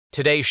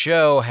Today's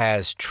show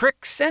has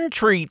tricks and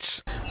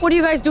treats. What are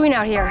you guys doing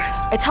out here?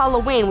 It's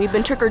Halloween. We've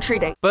been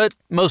trick-or-treating. But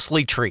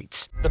mostly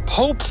treats. The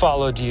Pope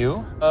followed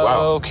you.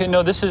 Wow. Okay,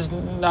 no, this is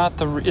not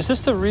the... Is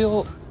this the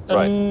real...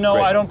 Right. No,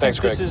 Great. I don't Thanks,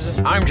 think this Greg.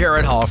 is... I'm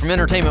Jared Hall from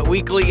Entertainment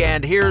Weekly,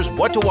 and here's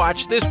what to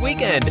watch this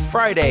weekend,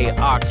 Friday,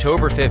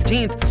 October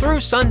 15th through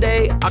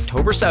Sunday,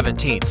 October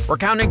 17th. We're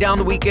counting down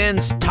the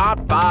weekend's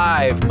top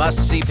 5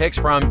 must-see picks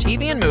from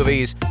TV and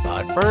movies.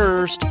 But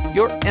first,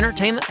 your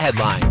entertainment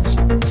headlines.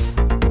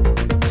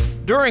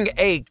 During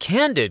a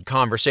candid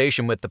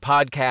conversation with the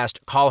podcast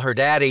Call Her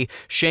Daddy,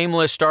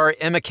 Shameless star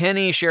Emma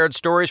Kinney shared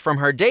stories from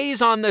her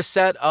days on the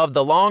set of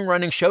the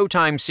long-running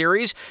Showtime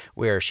series,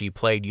 where she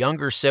played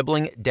younger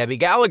sibling Debbie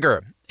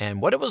Gallagher, and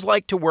what it was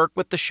like to work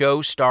with the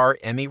show star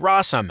Emmy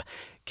Rossum.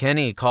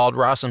 Kinney called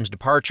Rossum's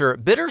departure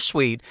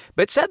bittersweet,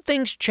 but said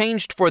things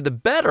changed for the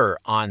better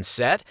on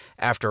set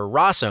after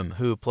Rossum,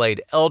 who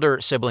played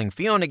elder sibling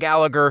Fiona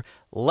Gallagher,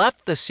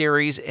 left the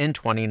series in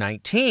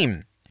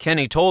 2019.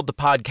 Kinney told the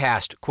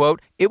podcast,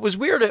 quote, "It was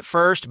weird at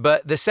first,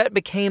 but the set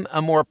became a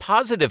more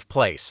positive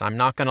place, I'm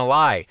not gonna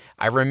lie.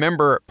 I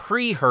remember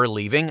pre-her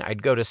leaving,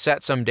 I'd go to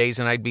set some days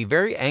and I'd be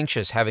very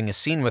anxious having a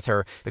scene with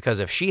her because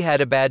if she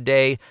had a bad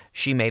day,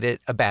 she made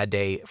it a bad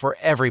day for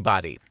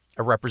everybody."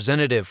 A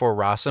representative for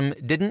Rossum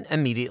didn't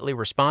immediately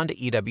respond to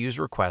EW's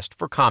request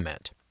for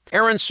comment.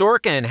 Aaron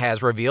Sorkin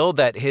has revealed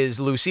that his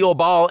Lucille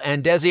Ball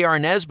and Desi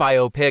Arnaz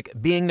biopic,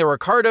 Being the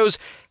Ricardos,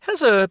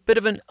 has a bit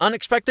of an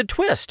unexpected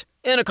twist.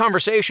 In a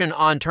conversation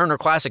on Turner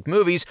Classic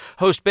Movies,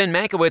 host Ben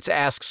Mankiewicz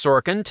asks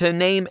Sorkin to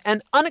name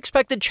an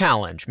unexpected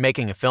challenge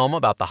making a film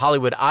about the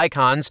Hollywood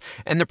icons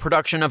and the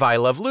production of I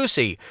Love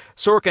Lucy.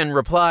 Sorkin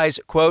replies,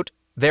 quote,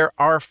 "There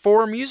are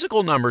 4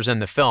 musical numbers in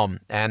the film,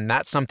 and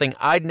that's something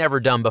I'd never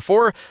done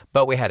before,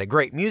 but we had a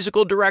great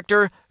musical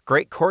director,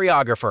 great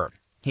choreographer."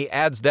 He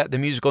adds that the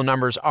musical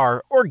numbers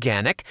are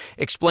organic,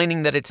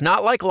 explaining that it's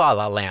not like La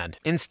La Land.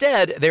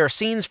 Instead, they are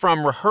scenes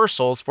from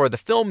rehearsals for the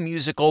film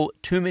musical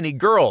Too Many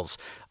Girls,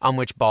 on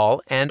which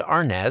Ball and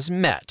Arnaz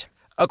met.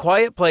 A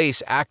Quiet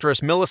Place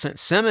actress Millicent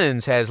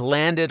Simmons has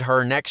landed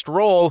her next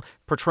role,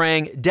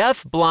 portraying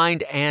deaf,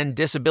 blind, and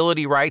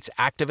disability rights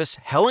activist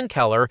Helen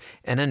Keller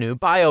in a new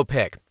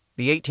biopic.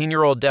 The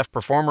 18-year-old deaf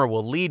performer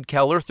will lead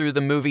Keller through the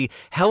movie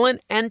Helen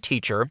and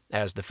Teacher,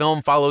 as the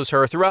film follows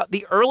her throughout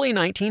the early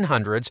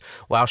 1900s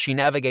while she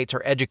navigates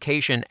her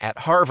education at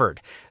Harvard.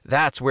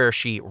 That's where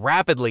she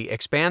rapidly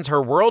expands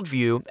her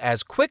worldview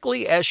as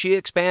quickly as she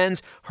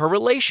expands her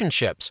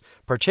relationships,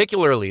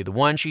 particularly the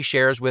one she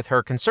shares with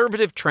her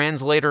conservative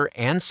translator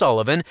Anne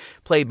Sullivan,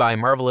 played by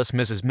Marvelous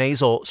Mrs.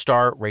 Maisel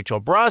star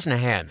Rachel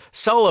Brosnahan.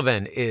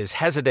 Sullivan is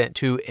hesitant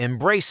to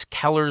embrace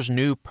Keller's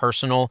new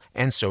personal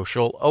and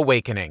social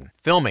awakening.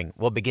 Filming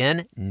will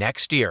begin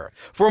next year.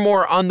 For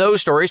more on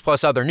those stories,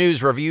 plus other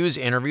news, reviews,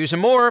 interviews,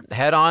 and more,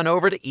 head on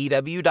over to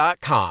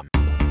EW.com.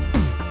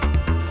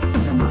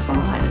 Number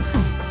 5.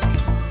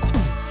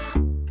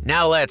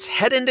 Now let's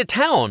head into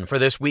town for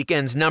this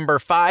weekend's number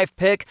 5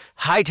 pick,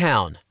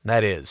 Hightown.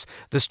 That is,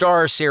 the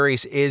Starz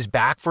series is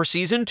back for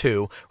Season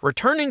 2,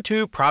 returning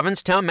to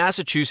Provincetown,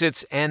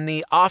 Massachusetts, and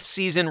the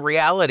off-season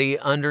reality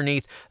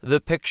underneath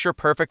the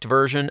picture-perfect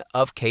version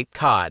of Cape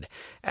Cod.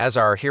 As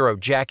our hero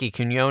Jackie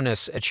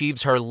Quinones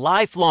achieves her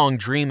lifelong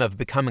dream of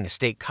becoming a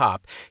state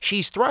cop,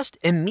 she's thrust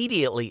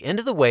immediately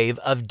into the wave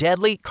of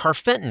deadly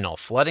carfentanil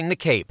flooding the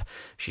Cape.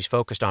 She's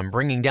focused on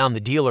bringing down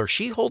the dealer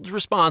she holds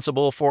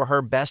responsible for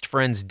her best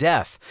friend's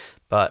death.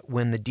 But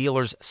when the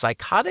dealer's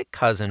psychotic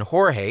cousin,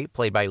 Jorge,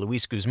 played by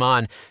Luis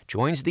Guzman,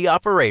 joins the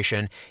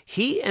operation,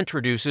 he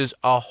introduces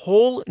a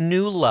whole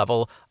new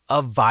level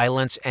of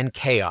violence and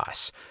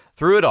chaos.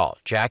 Through it all,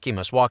 Jackie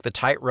must walk the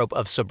tightrope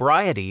of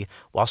sobriety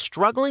while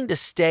struggling to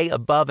stay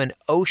above an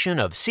ocean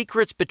of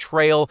secrets,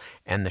 betrayal,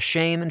 and the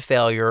shame and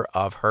failure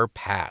of her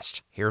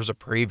past. Here's a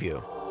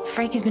preview.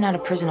 Frankie's been out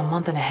of prison a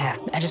month and a half.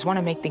 I just want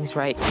to make things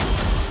right.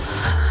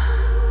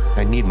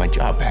 I need my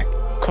job back.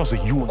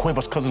 Cousin, you and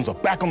Cuevas' cousins are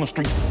back on the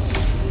street,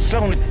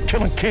 selling and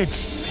killing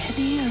kids.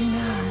 Ready or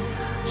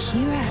not,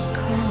 here I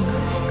come.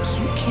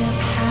 You can't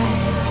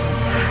hide.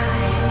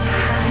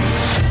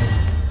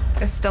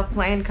 Is still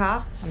playing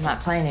cop? I'm not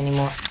playing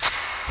anymore.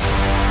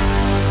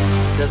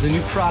 There's a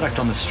new product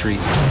on the street.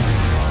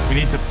 We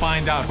need to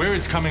find out where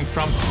it's coming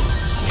from,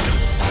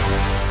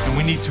 and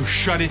we need to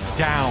shut it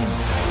down.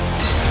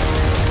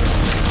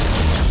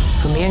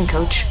 Put me in,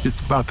 coach.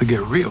 It's about to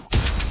get real.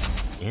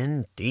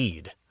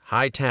 Indeed.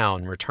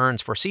 Hightown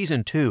returns for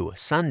Season 2,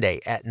 Sunday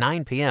at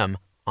 9 p.m.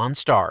 on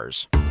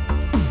Starz.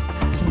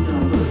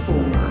 Number 4.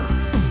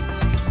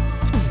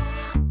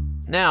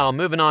 Now,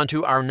 moving on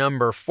to our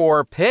number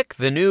 4 pick,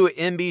 the new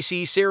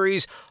NBC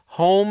series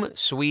Home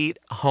Sweet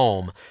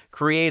Home.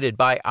 Created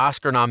by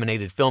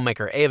Oscar-nominated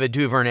filmmaker Ava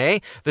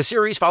DuVernay, the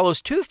series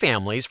follows two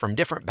families from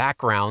different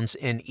backgrounds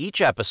in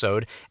each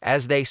episode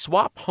as they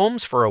swap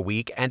homes for a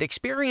week and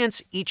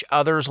experience each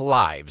other's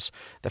lives.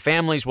 The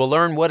families will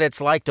learn what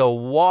it's like to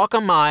walk a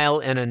mile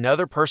in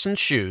another person's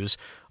shoes,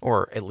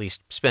 or at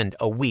least spend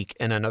a week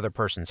in another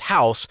person's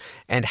house,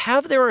 and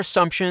have their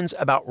assumptions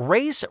about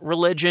race,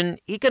 religion,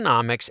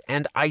 economics,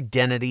 and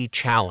identity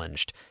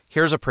challenged.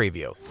 Here's a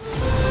preview.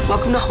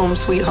 Welcome to Home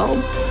Sweet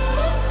Home.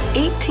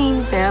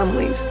 18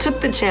 families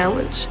took the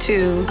challenge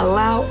to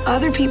allow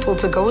other people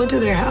to go into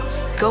their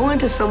house, go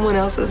into someone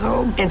else's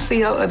home, and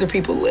see how other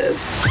people live.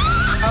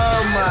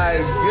 Oh my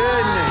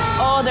goodness.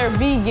 Oh, they're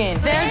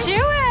vegan. They're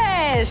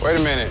Jewish. Wait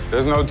a minute,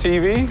 there's no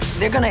TV?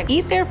 They're gonna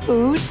eat their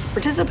food,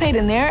 participate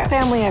in their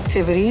family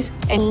activities,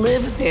 and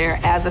live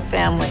there as a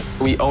family.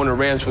 We own a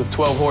ranch with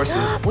 12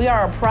 horses. We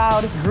are a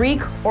proud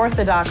Greek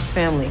Orthodox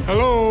family.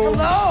 Hello.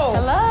 Hello.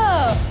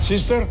 Hello.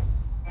 Sister?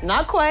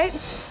 Not quite.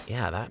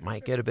 Yeah, that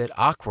might get a bit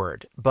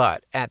awkward,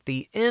 but at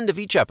the end of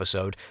each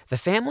episode, the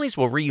families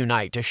will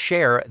reunite to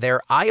share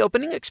their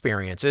eye-opening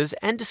experiences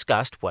and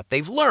discuss what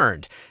they've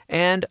learned,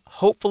 and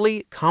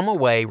hopefully come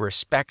away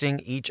respecting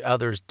each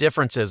other's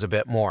differences a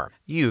bit more.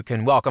 You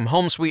can welcome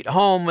Home Sweet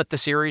Home with the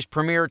series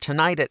premiere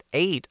tonight at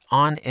 8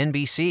 on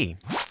NBC.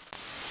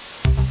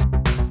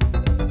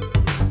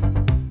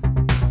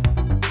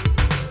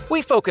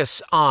 We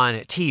focus on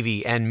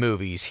TV and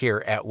movies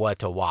here at What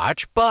to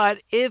Watch,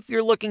 but if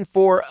you're looking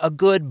for a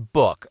good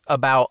book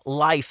about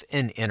life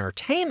in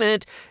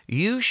entertainment,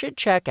 you should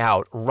check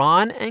out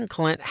Ron and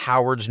Clint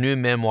Howard's new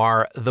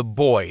memoir, The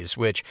Boys,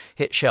 which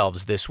hit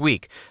shelves this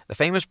week. The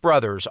famous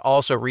brothers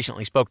also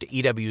recently spoke to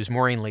EW's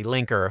Maureen Lee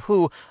Linker,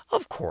 who,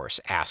 of course,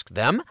 asked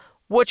them,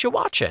 "What you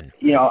watching?"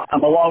 You know,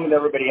 I'm along with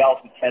everybody else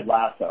with Ted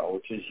Lasso,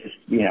 which is just,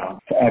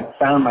 I've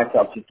found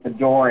myself just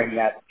adoring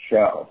that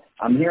show.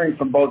 I'm hearing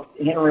from both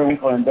Henry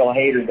Winkler and Bill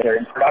Hader that are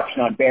in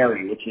production on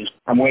Barry, which is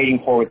I'm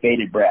waiting for with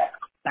bated breath.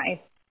 Nice.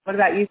 What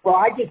about you? Well,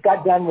 I just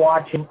got done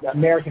watching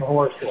American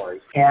Horror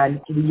Stories,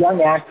 and the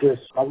young actress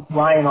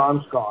Ryan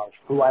Armstrong,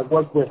 who I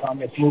worked with on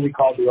this movie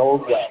called The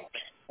Old Way,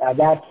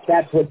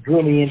 that's what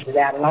drew me into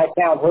that, and I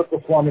found her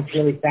performance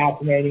really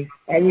fascinating.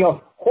 And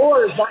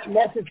horror is not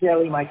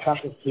necessarily my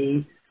cup of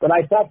tea, but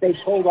I thought they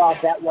pulled off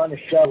that run of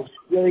shows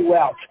really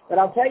well. But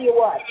I'll tell you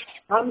what,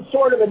 I'm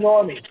sort of a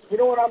normie. You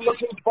know what I'm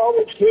looking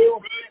forward to?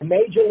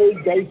 Major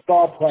League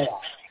Baseball playoffs.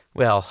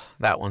 Well,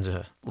 that one's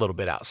a little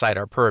bit outside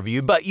our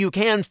purview, but you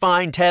can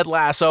find Ted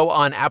Lasso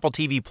on Apple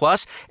TV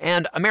Plus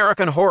and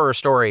American Horror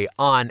Story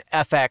on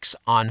FX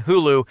on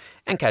Hulu,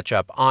 and catch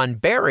up on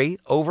Barry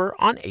over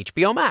on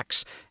HBO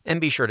Max.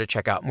 And be sure to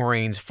check out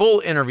Maureen's full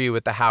interview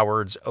with the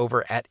Howards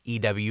over at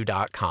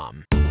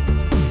EW.com.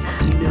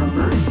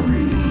 Number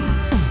 3.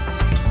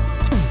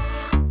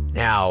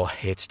 Now,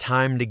 it's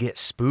time to get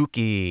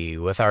spooky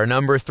with our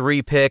number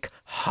 3 pick,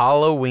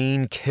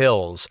 Halloween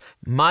Kills.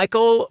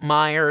 Michael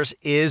Myers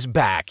is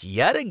back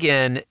yet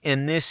again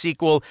in this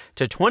sequel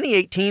to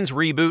 2018's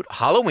reboot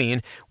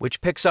Halloween,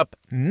 which picks up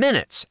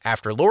minutes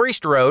after Laurie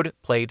Strode,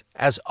 played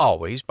as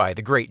always by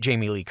the great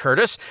Jamie Lee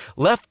Curtis,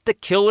 left the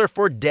killer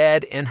for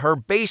dead in her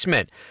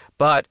basement.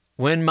 But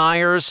when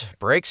Myers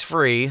breaks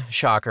free,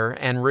 shocker,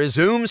 and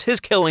resumes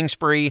his killing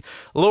spree,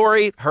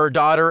 Laurie, her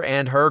daughter,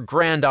 and her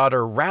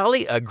granddaughter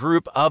rally a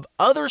group of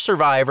other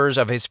survivors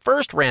of his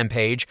first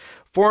rampage,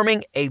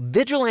 forming a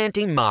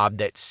vigilante mob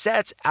that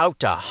sets out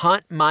to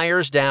hunt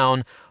Myers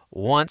down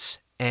once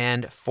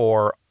and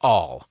for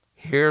all.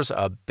 Here's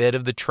a bit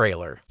of the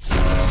trailer.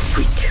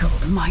 We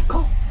killed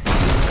Michael.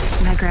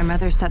 My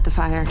grandmother set the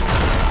fire.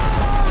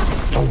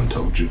 No one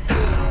told you.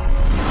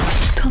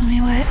 Told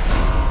me what?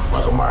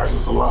 Michael Myers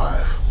is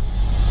alive.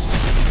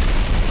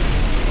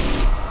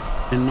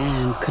 A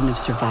man couldn't have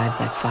survived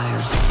that fire.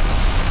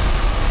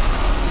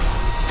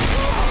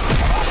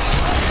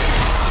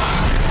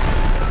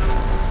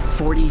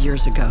 40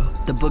 years ago,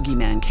 the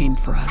boogeyman came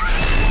for us.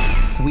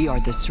 We are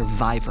the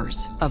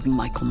survivors of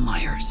Michael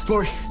Myers.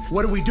 Laurie,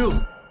 what do we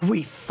do?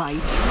 We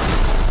fight.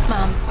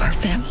 Mom, Our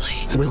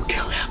family will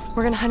kill him.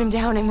 we're gonna hunt him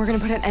down and we're gonna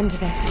put an end to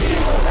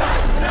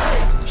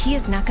this. He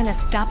is not gonna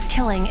stop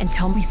killing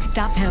until we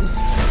stop him.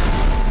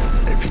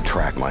 If you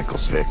track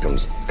Michael's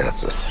victims,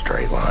 that's a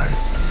straight line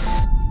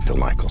to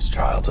Michael's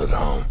childhood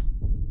home.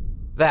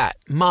 That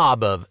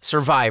mob of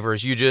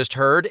survivors you just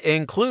heard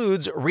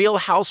includes Real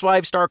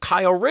Housewives star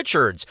Kyle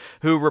Richards,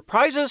 who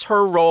reprises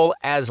her role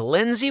as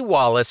Lindsay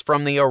Wallace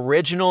from the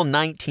original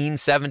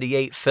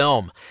 1978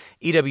 film.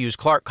 EW's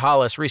Clark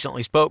Collis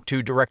recently spoke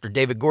to director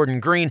David Gordon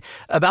Green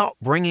about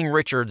bringing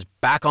Richards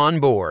back on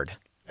board.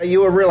 Are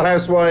you a Real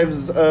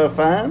Housewives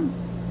fan?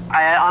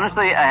 I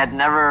had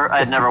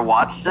never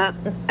watched it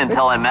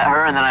until I met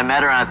her, and then I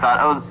met her and I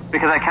thought,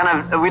 because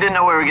we didn't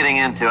know what we were getting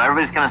into.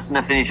 Everybody's kind of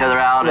sniffing each other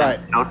out, right.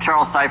 And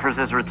Charles Cyphers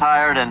is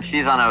retired, and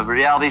she's on a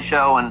reality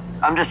show, and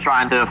I'm just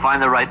trying to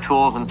find the right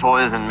tools and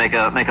toys and make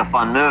a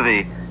fun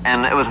movie.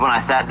 And it was when I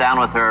sat down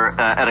with her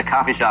at a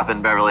coffee shop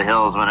in Beverly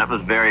Hills when it was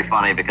very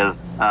funny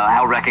because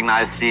how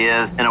recognized she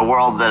is in a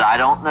world that I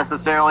don't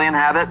necessarily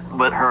inhabit,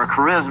 but her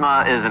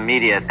charisma is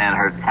immediate and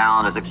her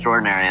talent is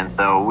extraordinary. And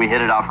so we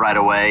hit it off right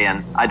away,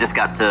 and I just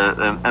got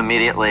to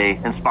immediately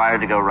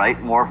inspired to go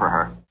write more for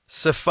her.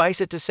 Suffice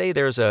it to say,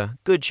 there's a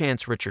good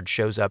chance Richard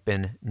shows up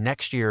in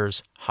next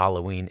year's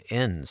Halloween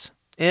Ends.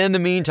 In the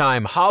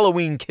meantime,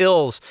 Halloween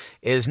Kills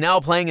is now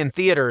playing in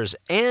theaters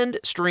and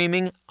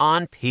streaming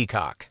on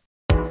Peacock.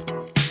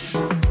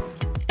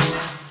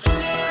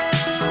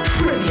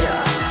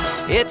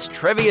 It's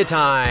trivia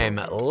time.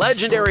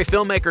 Legendary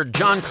filmmaker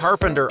John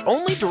Carpenter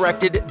only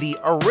directed the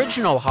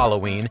original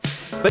Halloween,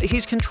 but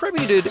he's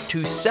contributed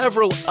to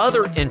several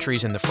other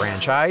entries in the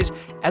franchise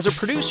as a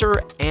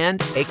producer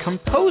and a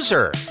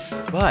composer.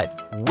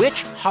 But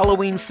which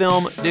Halloween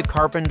film did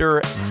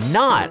Carpenter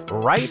not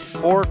write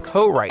or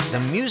co-write the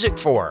music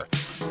for?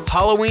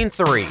 Halloween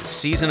 3,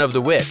 Season of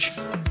the Witch,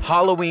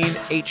 Halloween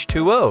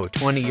H2O,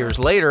 20 years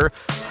later,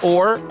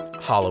 or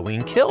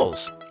Halloween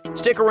Kills?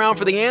 Stick around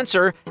for the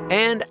answer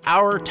and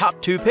our top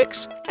 2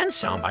 picks and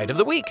soundbite of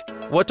the week.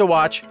 What to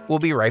watch, we'll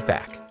be right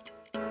back.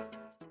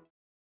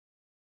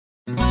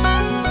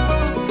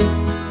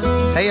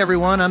 Hey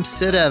everyone, I'm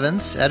Sid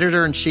Evans,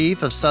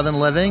 editor-in-chief of Southern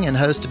Living and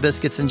host of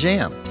Biscuits and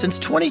Jam. Since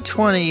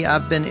 2020,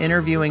 I've been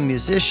interviewing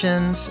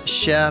musicians,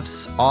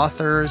 chefs,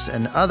 authors,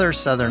 and other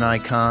Southern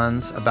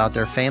icons about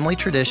their family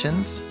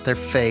traditions, their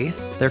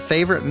faith, their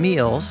favorite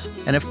meals,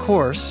 and of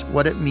course,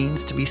 what it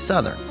means to be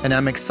Southern. And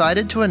I'm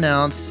excited to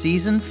announce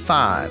Season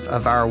 5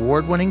 of our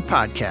award-winning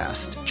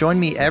podcast. Join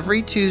me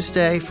every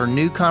Tuesday for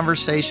new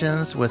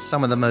conversations with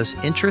some of the most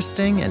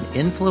interesting and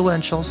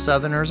influential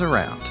Southerners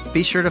around.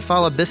 Be sure to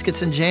follow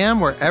Biscuits and Jam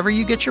wherever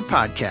you get your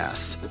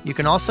podcasts. You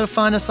can also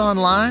find us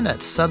online at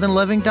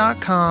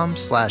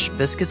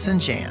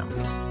southernliving.com/biscuitsandjam.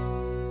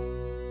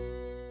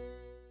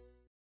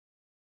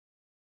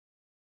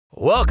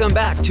 Welcome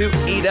back to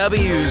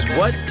EW's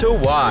What to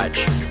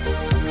Watch.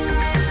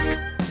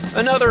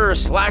 Another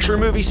slasher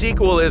movie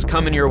sequel is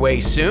coming your way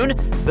soon.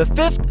 The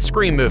 5th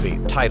Scream movie,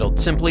 titled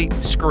simply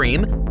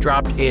Scream,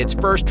 dropped its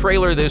first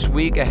trailer this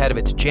week ahead of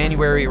its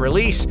January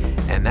release,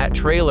 and that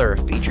trailer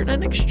featured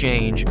an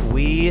exchange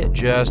we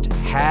just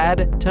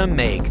had to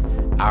make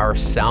our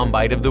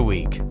soundbite of the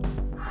week.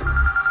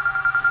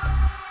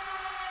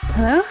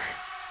 Hello?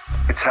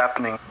 It's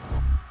happening.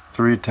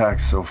 3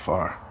 attacks so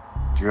far.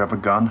 Do you have a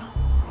gun?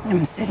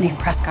 I'm Sydney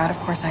Prescott. Of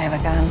course I have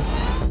a gun.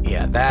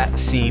 Yeah, that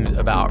seems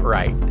about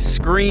right.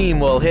 Scream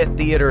will hit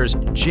theaters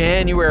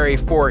January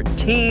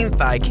 14th.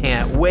 I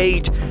can't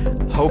wait.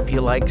 Hope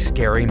you like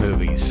scary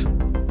movies.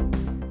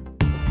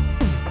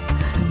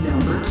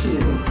 Number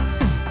 2.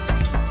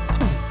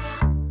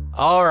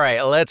 All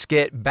right, let's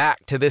get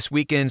back to this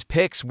weekend's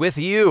picks with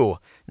you.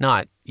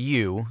 Not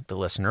you, the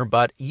listener,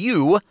 but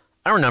you,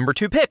 our number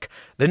 2 pick.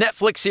 The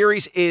Netflix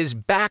series is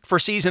back for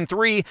season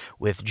 3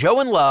 with Joe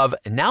and Love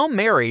now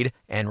married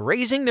and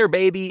raising their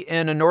baby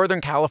in a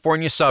Northern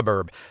California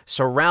suburb,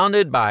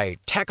 surrounded by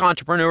tech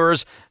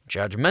entrepreneurs,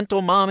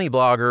 judgmental mommy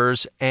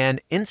bloggers,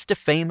 and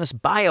Insta-famous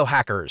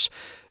biohackers.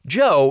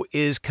 Joe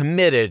is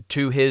committed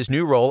to his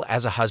new role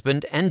as a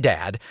husband and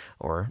dad,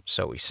 or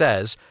so he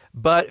says,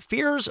 but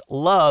fears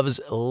Love's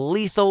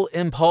lethal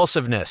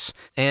impulsiveness.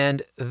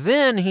 And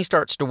then he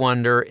starts to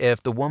wonder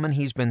if the woman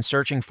he's been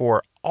searching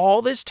for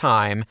all this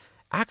time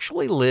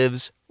actually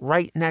lives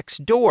right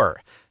next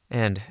door.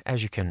 And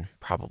as you can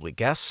probably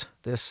guess,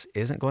 this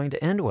isn't going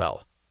to end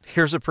well.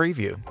 Here's a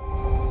preview.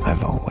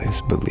 I've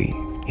always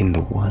believed in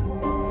the one.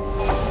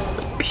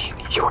 But being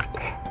your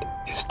dad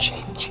is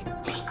changing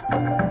me.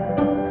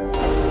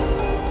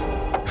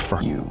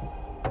 For you,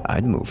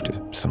 I'd move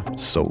to some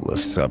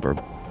soulless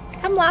suburb.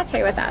 Come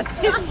latte with us.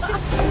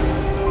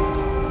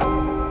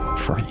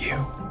 For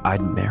you,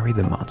 I'd marry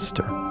the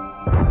monster.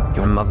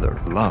 Your mother,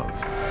 Love.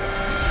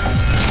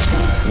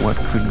 What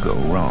could go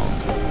wrong?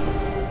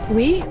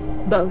 We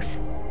both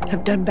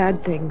have done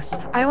bad things.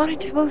 I wanted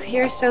to move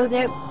here so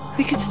that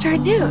we could start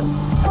new.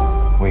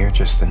 We're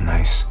just the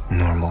nice,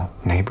 normal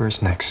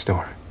neighbors next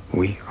door.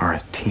 We are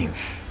a team.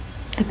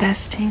 The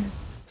best team.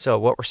 So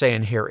what we're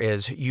saying here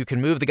is you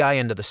can move the guy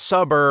into the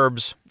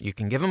suburbs, you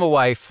can give him a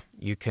wife,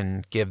 you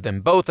can give them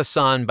both a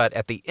son, but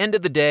at the end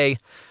of the day,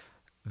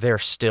 they're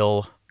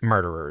still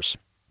murderers.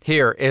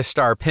 Here is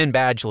star Penn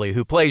Badgley,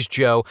 who plays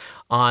Joe,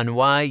 on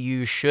why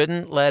you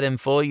shouldn't let him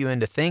fool you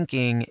into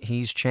thinking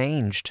he's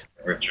changed.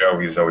 With Joe,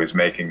 he's always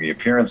making the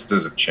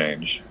appearances of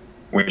change,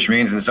 which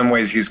means in some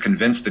ways he's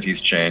convinced that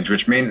he's changed,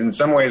 which means in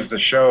some ways the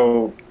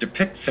show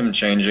depicts him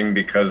changing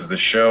because the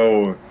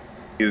show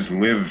is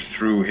lived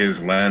through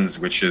his lens,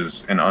 which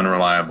is an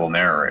unreliable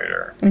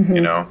narrator. Mm-hmm.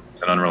 You know,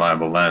 it's an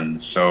unreliable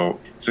lens. So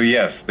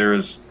yes,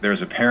 there's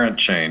apparent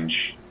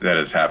change that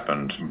has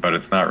happened, but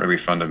it's not really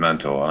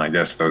fundamental. And I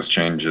guess those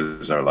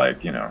changes are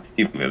like, you know,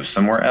 he lives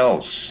somewhere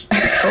else.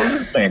 His clothes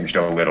have changed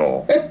a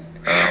little.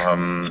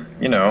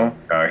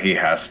 He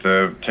has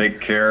to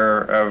take care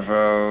of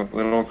a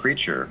little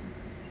creature.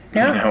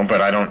 Yeah. You know,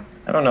 but I don't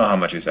know how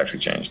much he's actually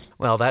changed.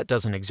 Well, that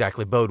doesn't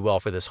exactly bode well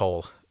for this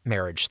whole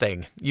marriage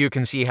thing. You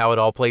can see how it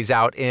all plays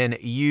out in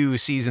You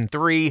Season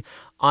 3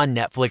 on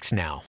Netflix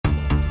now.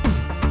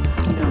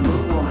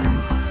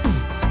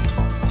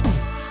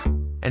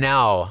 And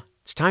now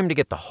it's time to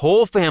get the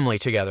whole family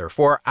together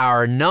for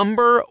our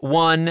number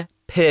one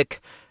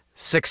pick,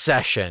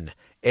 Succession.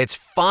 It's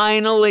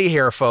finally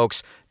here,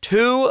 folks.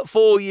 2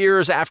 full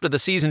years after the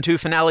Season 2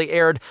 finale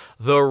aired,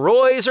 the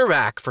Roys are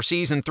back for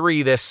Season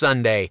 3 this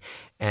Sunday.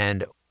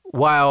 And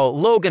while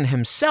Logan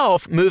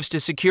himself moves to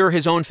secure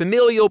his own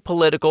familial,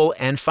 political,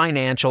 and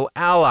financial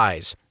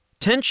allies,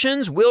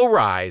 tensions will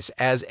rise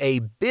as a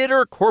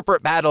bitter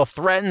corporate battle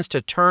threatens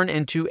to turn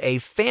into a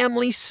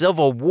family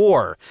civil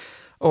war.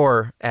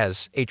 Or,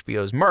 as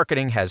HBO's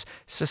marketing has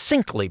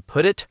succinctly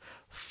put it,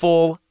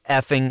 full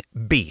effing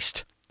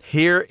beast.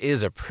 Here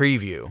is a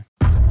preview.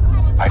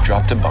 I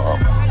dropped a bomb.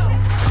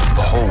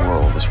 The whole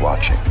world is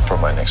watching for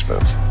my next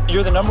move.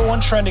 You're the number one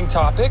trending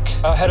topic,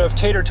 ahead of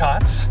tater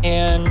tots,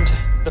 and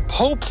the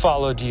Pope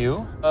followed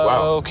you.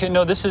 Wow. Okay,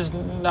 no, this is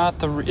not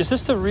the... Is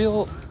this the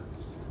real...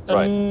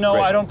 Right. No,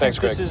 Great. I don't Thanks,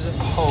 think this Greg. is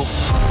a Pope.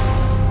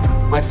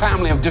 My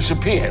family have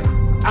disappeared.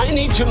 I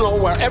need to know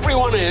where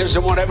everyone is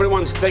and what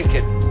everyone's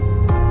thinking.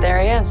 There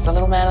he is, the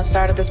little man who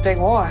started this big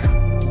war.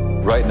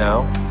 Right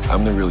now,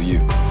 I'm the real you.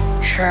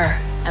 Sure.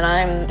 And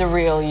I'm the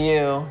real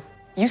you.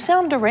 You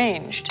sound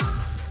deranged.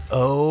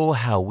 Oh,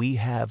 how we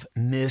have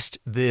missed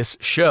this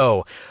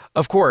show.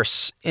 Of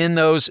course, in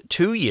those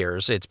 2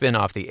 years it's been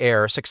off the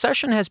air,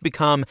 Succession has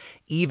become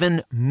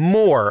even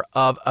more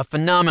of a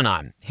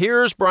phenomenon.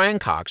 Here's Brian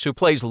Cox, who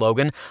plays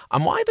Logan,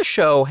 on why the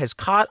show has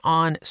caught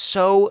on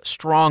so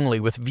strongly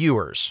with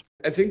viewers.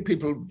 I think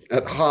people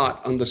at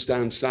heart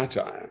understand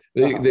satire.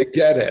 They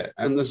get it.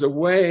 And there's a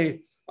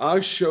way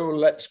our show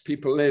lets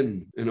people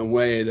in a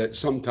way that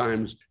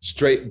sometimes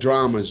straight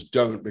dramas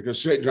don't, because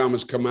straight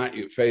dramas come at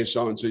you face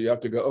on. So you have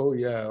to go, oh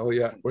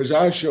yeah. Whereas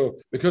our show,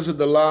 because of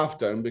the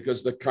laughter and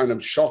because the kind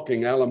of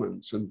shocking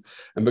elements and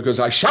because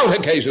I shout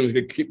occasionally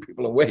to keep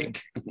people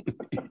awake,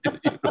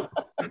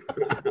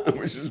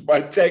 which is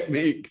my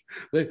technique,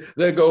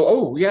 they go,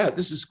 oh yeah,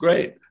 this is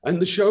great. And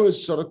the show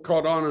has sort of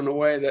caught on in a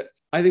way that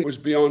I think was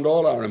beyond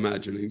all our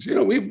imaginings. You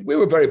know, we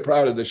were very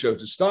proud of the show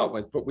to start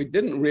with, but we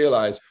didn't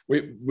realize,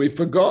 we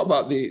forgot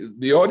about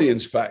the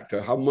audience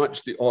factor, how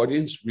much the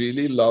audience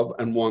really love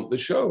and want the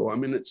show. I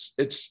mean,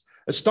 it's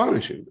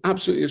astonishing,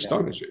 absolutely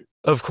astonishing.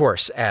 Of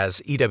course, as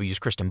EW's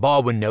Kristen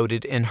Baldwin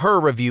noted in her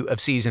review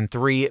of Season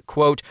 3,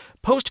 quote,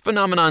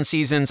 post-phenomenon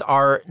seasons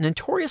are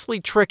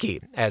notoriously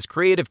tricky as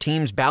creative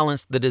teams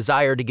balance the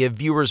desire to give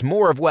viewers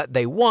more of what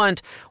they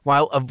want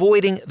while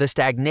avoiding the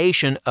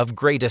stagnation of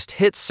greatest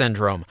hits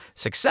syndrome.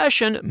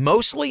 Succession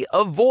mostly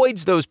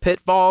avoids those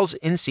pitfalls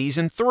in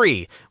Season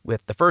 3,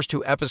 with the first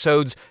 2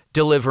 episodes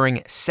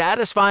delivering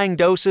satisfying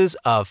doses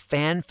of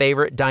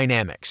fan-favorite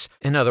dynamics.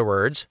 In other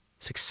words,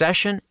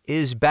 Succession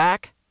is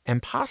back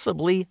and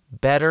possibly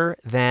better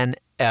than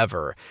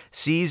ever.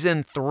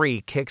 Season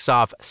 3 kicks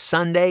off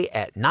Sunday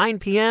at 9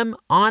 p.m.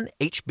 on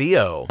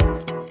HBO.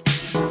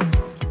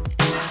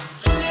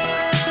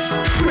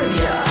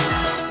 Trivia.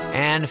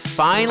 And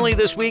finally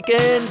this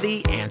weekend,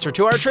 the answer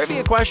to our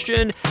trivia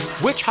question.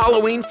 Which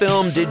Halloween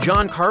film did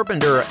John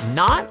Carpenter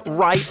not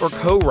write or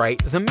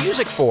co-write the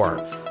music for?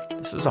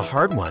 This is a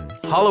hard one.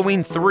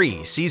 Halloween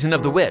 3, Season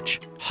of the Witch,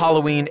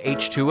 Halloween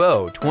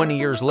H2O, 20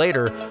 years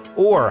later,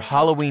 or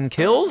Halloween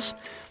Kills?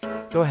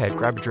 Go ahead,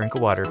 grab a drink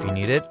of water if you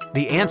need it.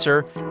 The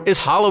answer is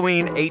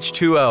Halloween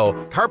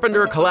H2O.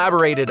 Carpenter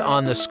collaborated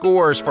on the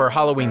scores for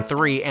Halloween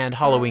 3 and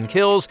Halloween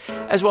Kills,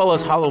 as well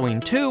as Halloween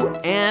 2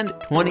 and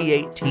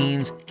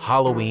 2018's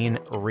Halloween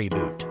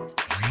reboot.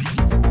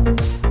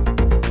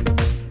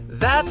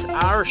 That's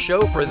our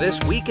show for this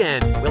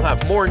weekend. We'll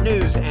have more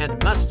news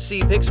and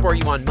must-see picks for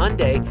you on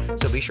Monday,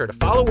 so be sure to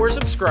follow or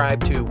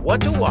subscribe to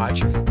What to Watch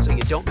so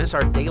you don't miss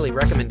our daily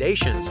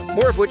recommendations,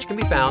 more of which can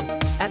be found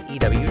at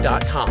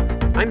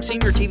EW.com. I'm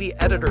Senior TV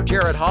Editor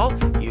Jared Hall.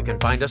 You can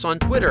find us on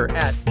Twitter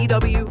at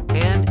EW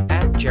and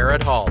at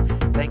Jared Hall.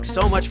 Thanks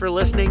so much for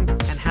listening,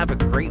 and have a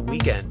great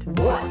weekend.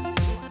 What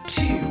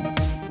to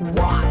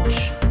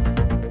Watch?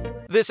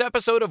 This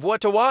episode of What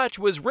to Watch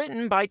was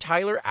written by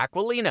Tyler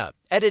Aquilina,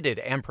 edited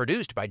and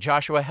produced by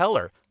Joshua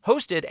Heller,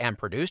 hosted and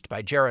produced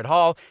by Jared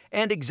Hall,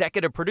 and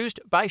executive produced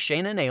by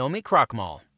Shana Naomi Krochmal.